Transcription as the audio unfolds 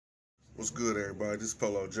What's good, everybody? This is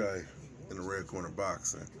Polo J in the Red Corner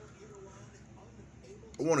Boxing.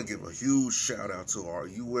 I want to give a huge shout out to our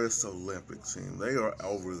U.S. Olympic team. They are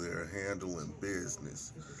over there handling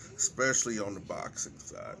business, especially on the boxing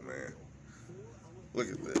side, man. Look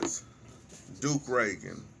at this. Duke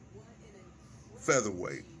Reagan,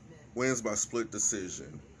 featherweight, wins by split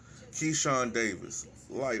decision. Keyshawn Davis,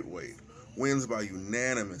 lightweight, wins by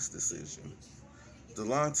unanimous decision.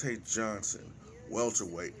 Delonte Johnson,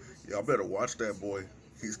 welterweight. Y'all better watch that boy.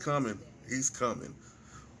 He's coming. He's coming.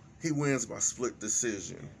 He wins by split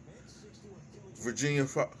decision. Virginia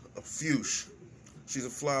Fuchs, she's a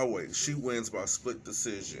flyweight. She wins by split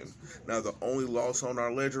decision. Now, the only loss on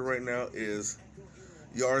our ledger right now is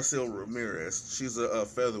Yarcel Ramirez. She's a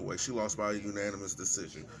featherweight. She lost by a unanimous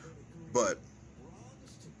decision. But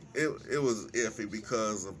it was iffy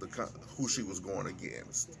because of who she was going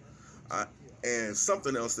against. And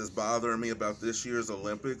something else that's bothering me about this year's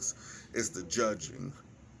Olympics is the judging.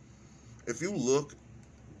 If you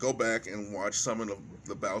go back and watch some of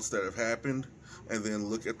the bouts that have happened, and then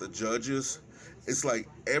look at the judges, it's like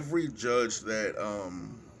every judge that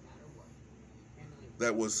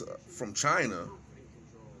was from China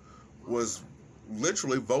was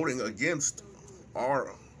literally voting against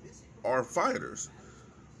our fighters.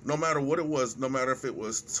 No matter what it was, no matter if it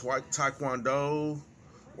was taekwondo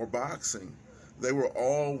or boxing, they were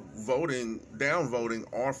all downvoting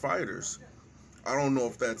our fighters. I don't know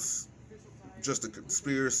if that's just a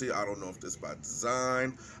conspiracy. I don't know if that's by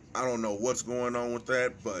design. I don't know what's going on with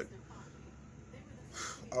that, but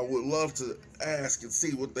I would love to ask and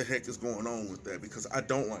see what the heck is going on with that, because I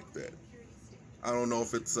don't like that. I don't know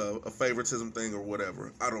if it's a favoritism thing or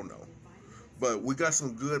whatever. I don't know. But we got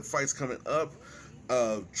some good fights coming up.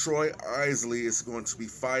 Troy Isley is going to be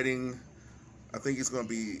fighting. I think it's going to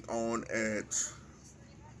be on at,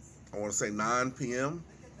 I want to say 9 p.m.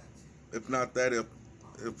 If not that, it'll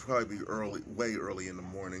probably be way early in the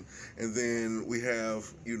morning. And then we have,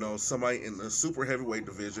 somebody in the super heavyweight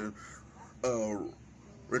division,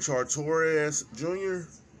 Richard Torres Jr.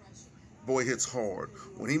 Boy hits hard.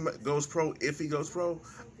 When he goes pro, if he goes pro,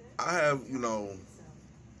 I have,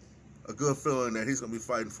 a good feeling that he's going to be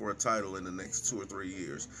fighting for a title in the next 2 or 3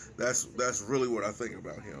 years. That's really what I think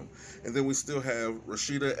about him. And then we still have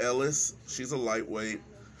Rashida Ellis. She's a lightweight.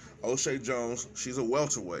 O'Shea Jones. She's a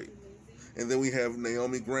welterweight. And then we have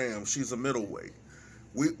Naomi Graham. She's a middleweight.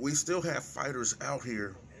 We still have fighters out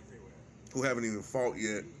here who haven't even fought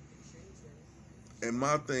yet. And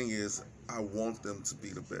my thing is, I want them to be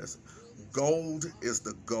the best. Gold is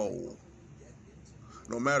the goal.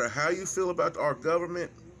 No matter how you feel about our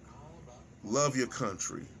government, love your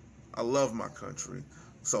country. I love my country.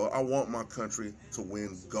 So I want my country to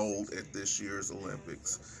win gold at this year's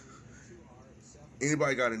Olympics.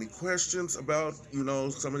 Anybody got any questions about,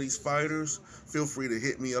 some of these fighters? Feel free to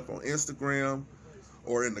hit me up on Instagram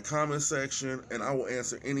or in the comment section, and I will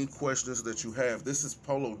answer any questions that you have. This is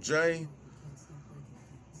Polo J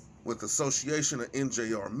with Association of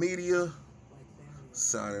NJR Media,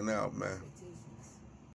 signing out, man.